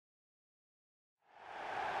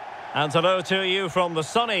And hello to you from the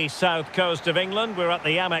sunny south coast of England. We're at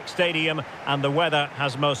the Amex Stadium and the weather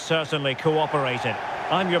has most certainly cooperated.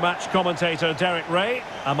 I'm your match commentator Derek Ray,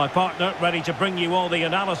 and my partner ready to bring you all the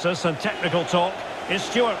analysis and technical talk is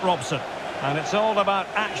Stuart Robson. And it's all about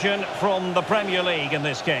action from the Premier League in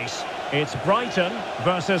this case. It's Brighton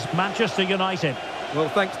versus Manchester United. Well,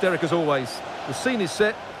 thanks Derek as always. The scene is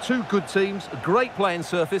set, two good teams, a great playing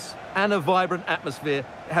surface and a vibrant atmosphere.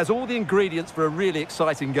 It has all the ingredients for a really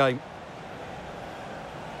exciting game.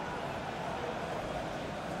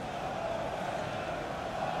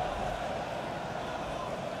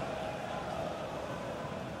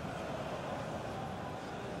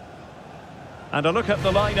 And a look at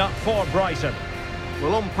the lineup for Brighton.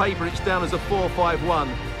 Well, on paper it's down as a 4-5-1,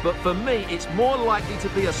 but for me it's more likely to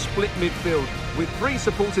be a split midfield, with three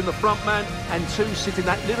supporting the front man and two sitting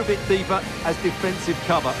that little bit deeper as defensive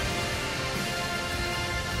cover.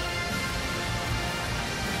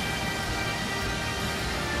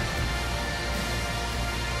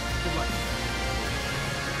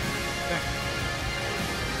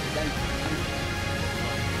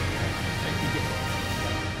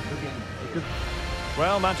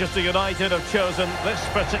 Well, Manchester United have chosen this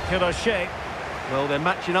particular shape. Well, they're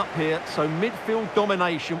matching up here, so midfield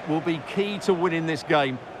domination will be key to winning this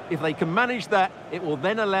game. If they can manage that, it will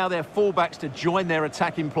then allow their fullbacks to join their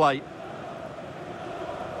attacking play.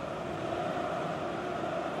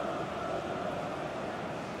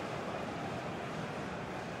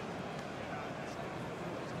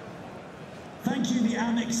 Thank you, the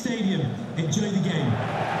Amex Stadium. Enjoy the game.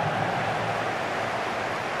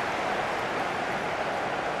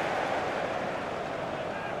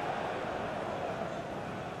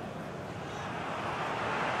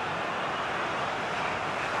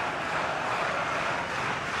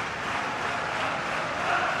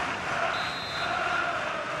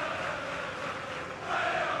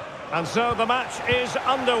 And so the match is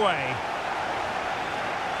underway.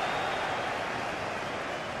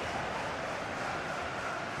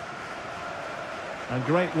 And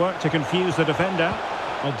great work to confuse the defender.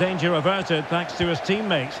 Well, danger averted thanks to his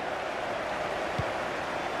teammate.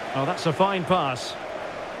 Oh, that's a fine pass.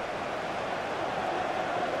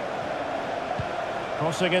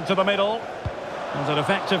 Crossing into the middle. And an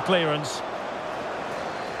effective clearance.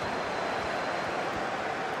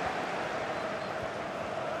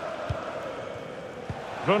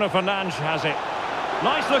 Bruno Fernandes has it.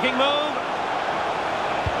 Nice looking move.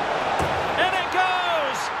 In it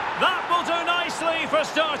goes! That will do nicely for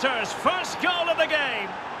starters. First goal of the game.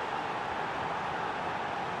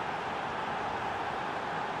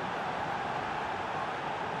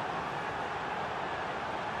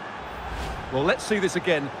 Well, let's see this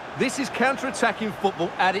again. This is counter-attacking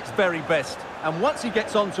football at its very best. And once he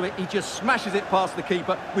gets onto it, he just smashes it past the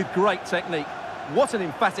keeper with great technique. What an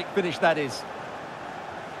emphatic finish that is.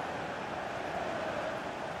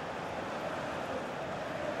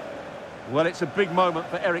 Well, it's a big moment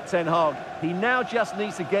for Erik ten Hag. He now just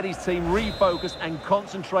needs to get his team refocused and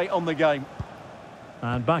concentrate on the game.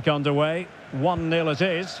 And back underway. 1-0 it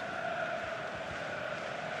is.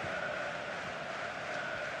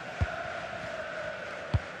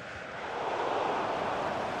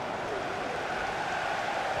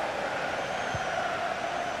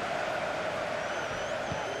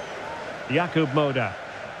 Jakub Moda.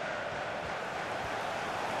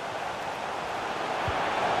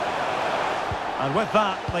 And with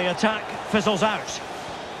that, the attack fizzles out.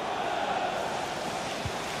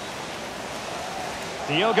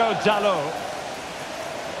 Diogo Dalot.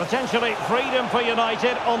 Potentially freedom for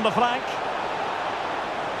United on the flank.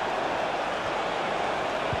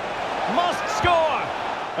 Must score!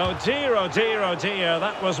 Oh dear, oh dear, oh dear.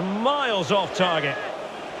 That was miles off target.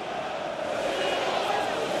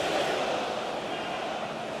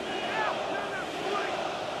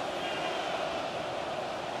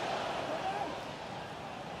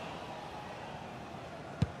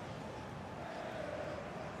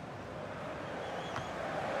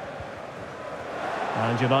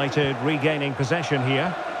 And United regaining possession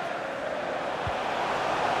here.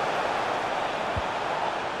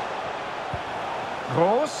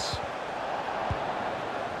 Gross.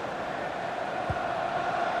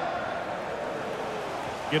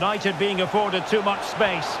 United being afforded too much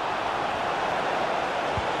space.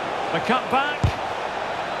 The cutback.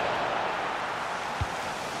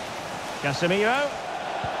 Casemiro.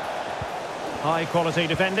 High quality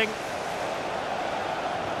defending.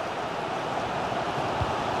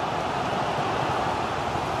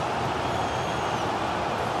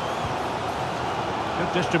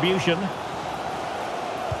 Good distribution.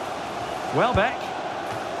 Welbeck.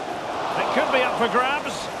 It could be up for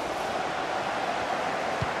grabs.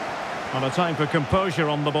 And a time for composure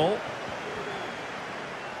on the ball.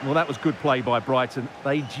 Well, that was good play by Brighton.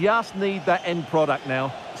 They just need that end product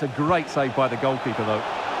now. It's a great save by the goalkeeper, though.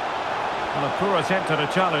 And a poor attempt at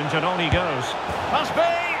a challenge, and on he goes. Must be!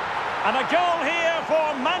 And a goal here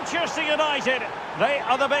for Manchester United. They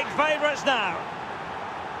are the big favourites now.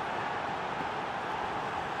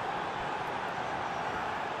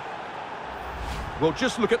 Well,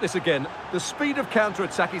 just look at this again. The speed of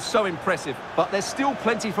counter-attack is so impressive, but there's still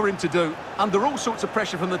plenty for him to do. Under all sorts of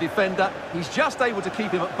pressure from the defender, he's just able to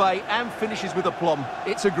keep him at bay and finishes with aplomb.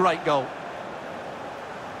 It's a great goal.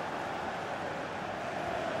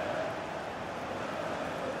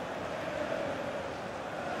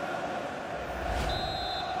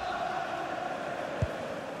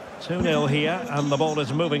 Two 0 here, and the ball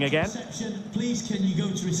is moving again. Reception. Please, can you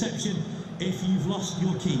go to reception if you've lost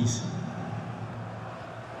your keys?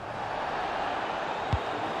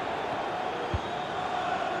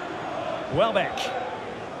 Welbeck.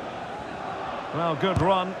 Well, good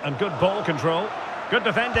run and good ball control. Good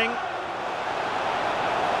defending.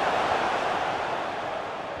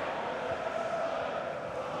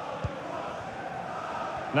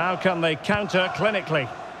 Now can they counter clinically?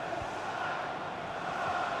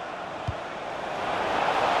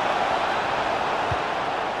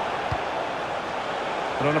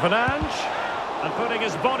 Bruno Fernandes. And putting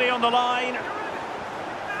his body on the line.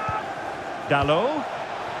 Dalot.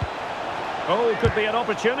 Oh, could be an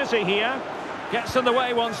opportunity here. Gets in the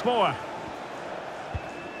way once more.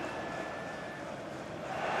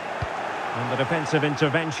 And the defensive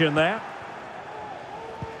intervention there.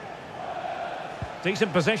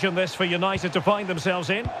 Decent position this for United to find themselves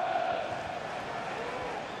in.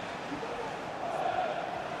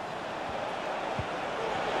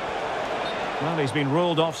 Well, he's been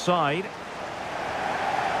ruled offside.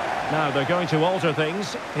 Now they're going to alter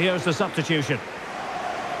things. Here's the substitution.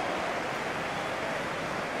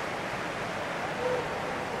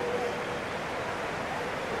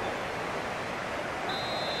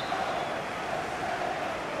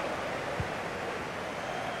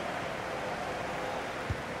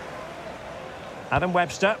 Adam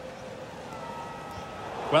Webster.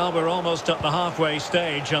 Well, we're almost at the halfway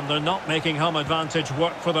stage and they're not making home advantage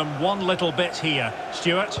work for them one little bit here.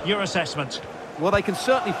 Stuart, your assessment? Well, they can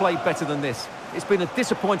certainly play better than this. It's been a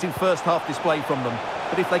disappointing first half display from them.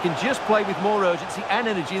 But if they can just play with more urgency and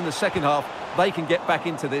energy in the second half, they can get back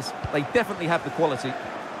into this. They definitely have the quality.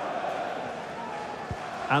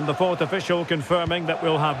 And the fourth official confirming that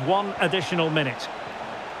we'll have one additional minute.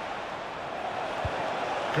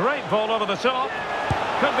 Great ball over the top.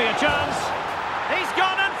 Could be a chance. He's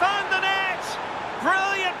gone and found the net.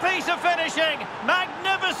 Brilliant piece of finishing.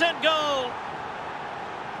 Magnificent goal.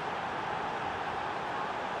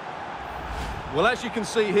 Well, as you can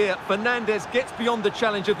see here, Fernandes gets beyond the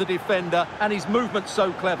challenge of the defender, and his movement's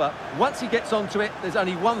so clever. Once he gets onto it, there's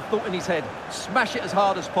only one thought in his head. Smash it as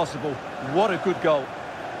hard as possible. What a good goal.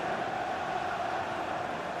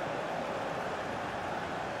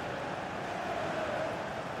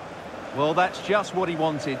 Well, that's just what he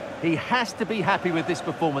wanted. He has to be happy with this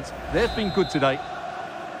performance. They've been good today.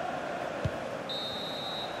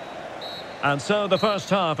 And so the first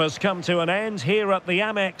half has come to an end here at the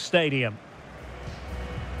Amex Stadium.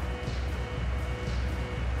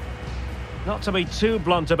 Not to be too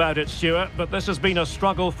blunt about it, Stuart, but this has been a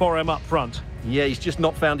struggle for him up front. Yeah, he's just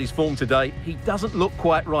not found his form today. He doesn't look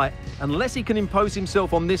quite right. Unless he can impose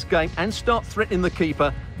himself on this game and start threatening the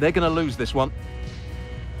keeper, they're going to lose this one.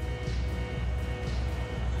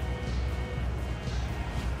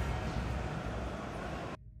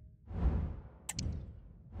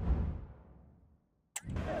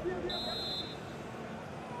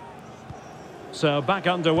 So back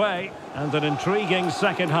underway, and an intriguing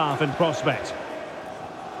second half in prospect.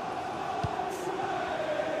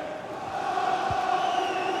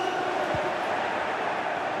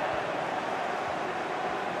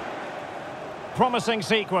 Promising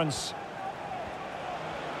sequence.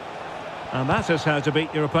 And that is how to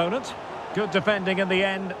beat your opponent. Good defending in the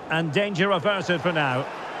end, and danger averted for now.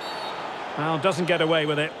 Well, doesn't get away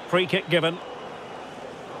with it. Free kick given.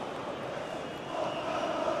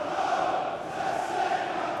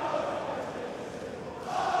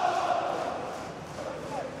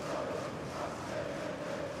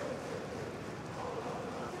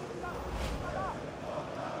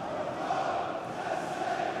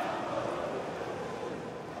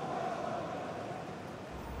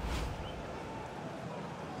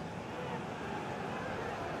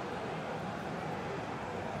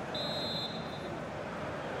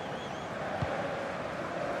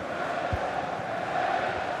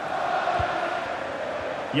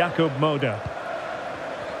 Jakub Moder.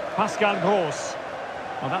 Pascal Gross.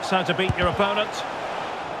 Well, that's how to beat your opponent.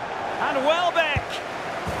 And Welbeck.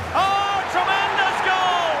 Oh, tremendous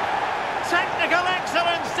goal! Technical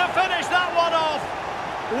excellence to finish that one off.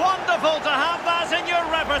 Wonderful to have that in your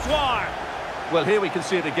repertoire. Well, here we can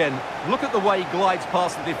see it again. Look at the way he glides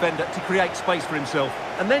past the defender to create space for himself.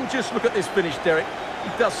 And then just look at this finish, Derek. He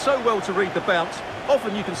does so well to read the bounce.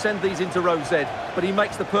 Often you can send these into row Z, but he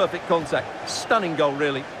makes the perfect contact. Stunning goal,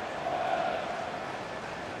 really.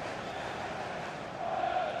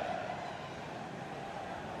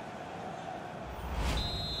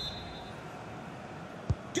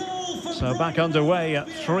 So back underway at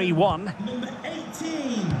 3-1. Number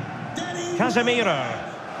 18, Casemiro.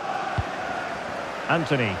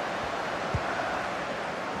 Anthony.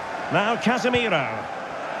 Now Casemiro.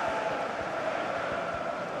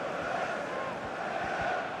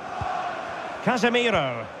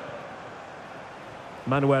 Casemiro.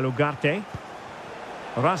 Manuel Ugarte.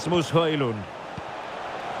 Rasmus Højlund.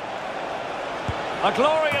 A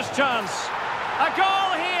glorious chance. A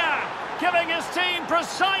goal here, giving his team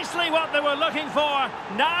precisely what they were looking for.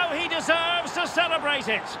 Now he deserves to celebrate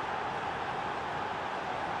it.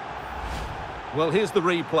 Well, here's the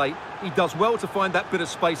replay. He does well to find that bit of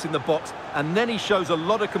space in the box, and then he shows a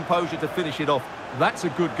lot of composure to finish it off. That's a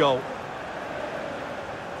good goal.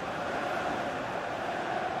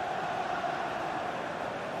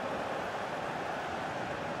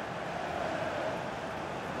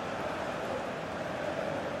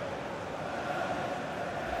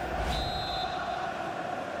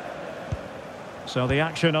 So the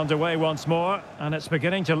action underway once more, and it's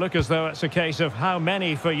beginning to look as though it's a case of how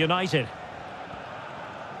many for United.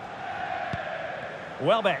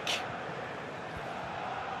 Welbeck.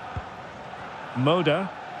 Moder.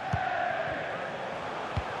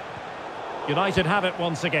 United have it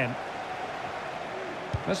once again.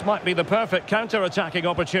 This might be the perfect counter-attacking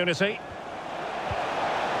opportunity.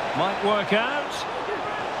 Might work out.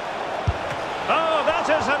 Oh, that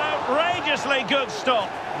is an outrageously good stop.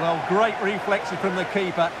 Well, great reflexes from the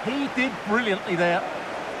keeper. He did brilliantly there.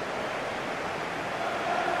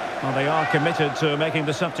 Well, they are committed to making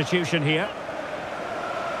the substitution here.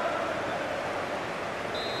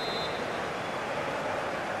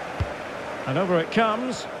 And over it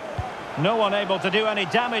comes. No one able to do any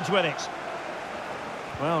damage with it.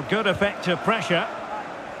 Well, good effective pressure.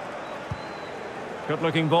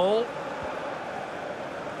 Good-looking ball.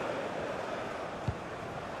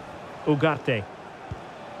 Ugarte.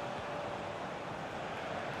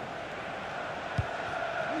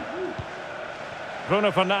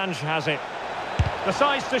 Bruno Fernandes has it.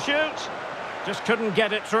 Decides to shoot. Just couldn't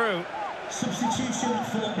get it through. substitution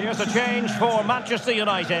for... Here's a change for Manchester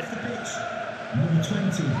United. Number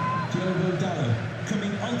 20, Diogo Dallo.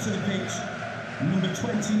 Coming onto the pitch, number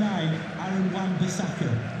 29, Aaron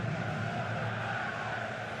Wan-Bissaka.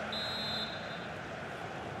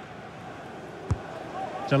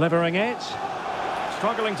 Delivering it.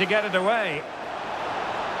 Struggling to get it away.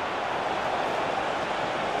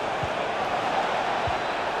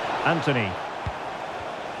 Anthony.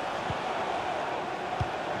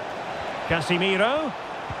 Casemiro.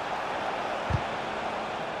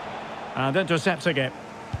 And intercepting it.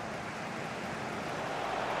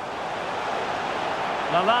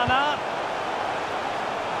 Lallana.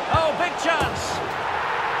 Oh, big chance.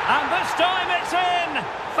 And this time it's in.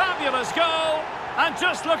 Fabulous goal. And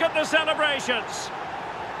just look at the celebrations.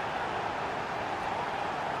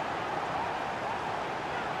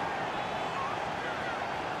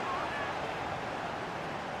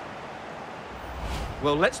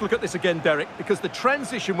 Well, let's look at this again, Derek, because the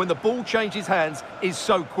transition when the ball changes hands is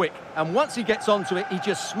so quick. And once he gets onto it, he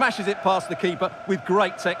just smashes it past the keeper with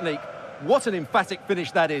great technique. What an emphatic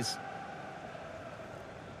finish that is.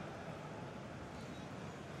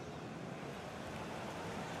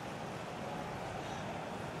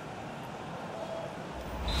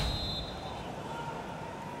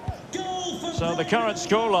 So the current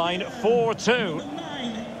scoreline, 4-2.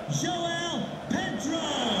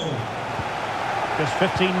 Just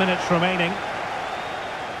 15 minutes remaining.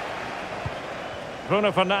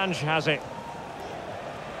 Bruno Fernandes has it.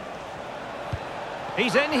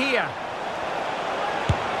 He's in here.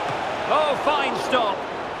 Oh, fine stop.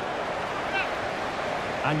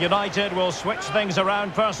 And United will switch things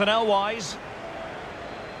around personnel-wise.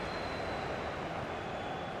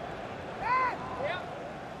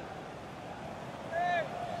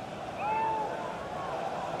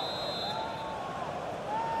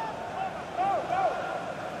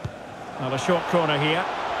 Well, a short corner here.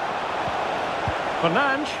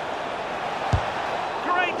 Fernandes.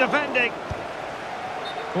 Great defending.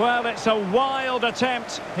 Well, it's a wild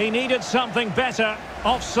attempt. He needed something better.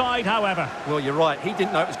 Offside, however. Well, you're right. He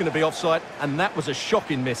didn't know it was going to be offside, and that was a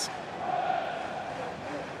shocking miss.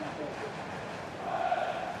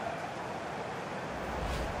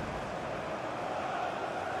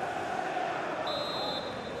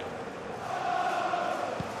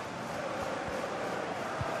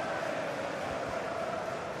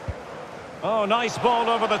 Oh, nice ball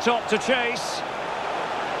over the top to chase.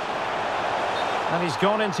 And he's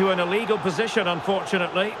gone into an illegal position,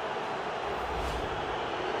 unfortunately.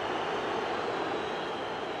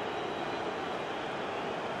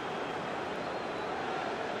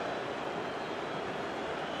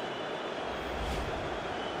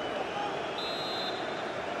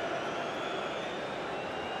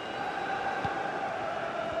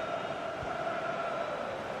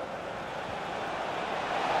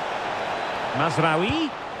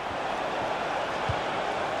 Mazraoui.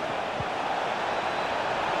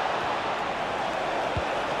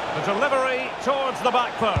 The delivery towards the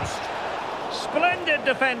back post. Splendid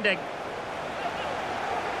defending.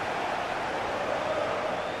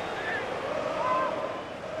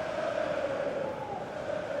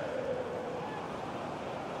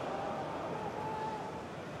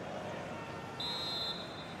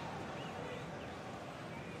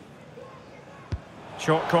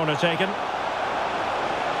 Short corner taken.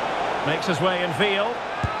 Makes his way in field.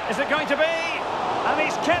 Is it going to be? And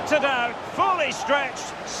he's kept it out, fully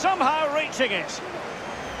stretched, somehow reaching it.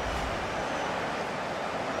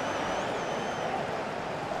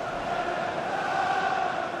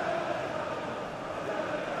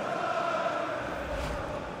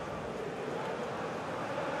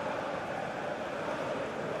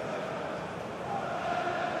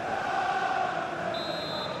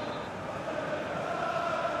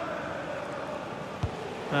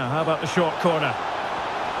 Now, how about the short corner?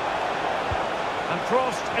 And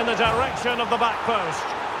crossed in the direction of the back post.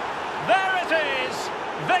 There it is!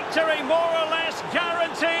 Victory more or less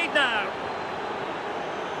guaranteed now.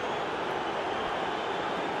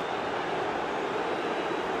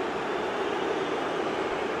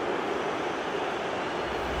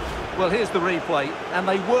 Well, here's the replay, and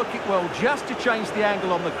they work it well just to change the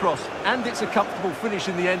angle on the cross. And it's a comfortable finish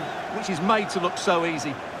in the end, which is made to look so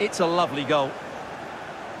easy. It's a lovely goal.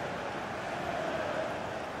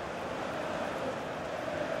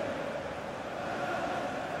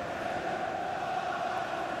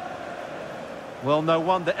 Well, no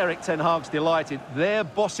wonder Erik ten Hag's delighted. They're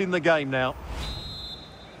bossing the game now.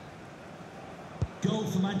 Goal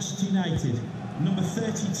for Manchester United, number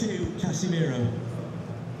 32, Casemiro.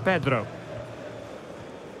 Pedro.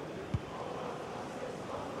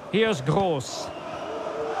 Here's Gross.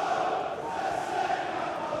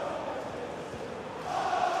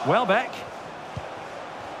 Welbeck.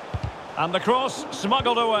 And the cross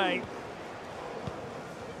smuggled away.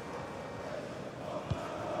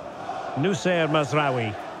 Nusser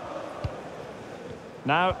Mazraoui.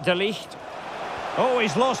 Now De Ligt. Oh,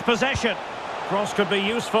 he's lost possession. Cross could be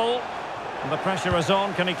useful. And the pressure is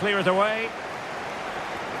on. Can he clear it away?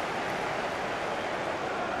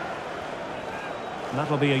 And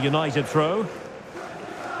that'll be a United throw.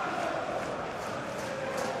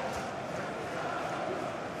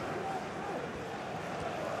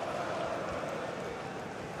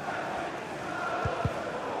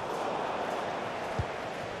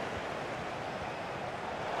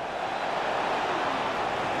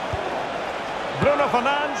 Bruno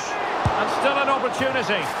Fernandes, and still an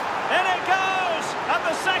opportunity. In it goes! At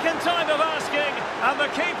the second time of asking, and the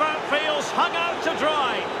keeper feels hung out to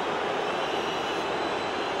dry.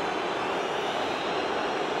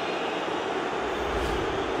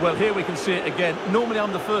 Well, here we can see it again. Normally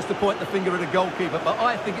I'm the first to point the finger at a goalkeeper, but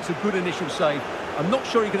I think it's a good initial save. I'm not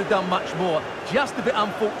sure he could have done much more. Just a bit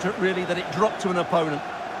unfortunate, really, that it dropped to an opponent.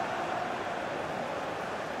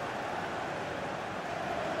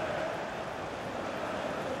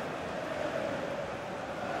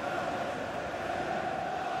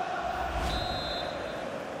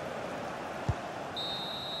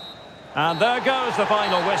 And there goes the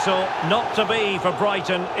final whistle. Not to be for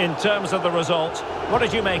Brighton in terms of the result. What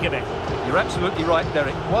did you make of it? You're absolutely right,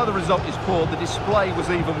 Derek. While the result is poor, the display was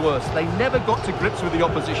even worse. They never got to grips with the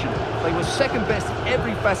opposition. They were second best in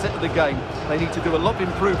every facet of the game. They need to do a lot of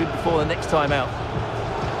improving before the next time out.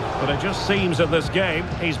 But it just seems in this game,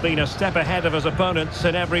 he's been a step ahead of his opponents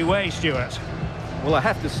in every way, Stuart. Well, I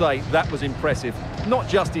have to say, that was impressive. Not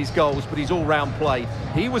just his goals, but his all-round play.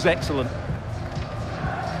 He was excellent.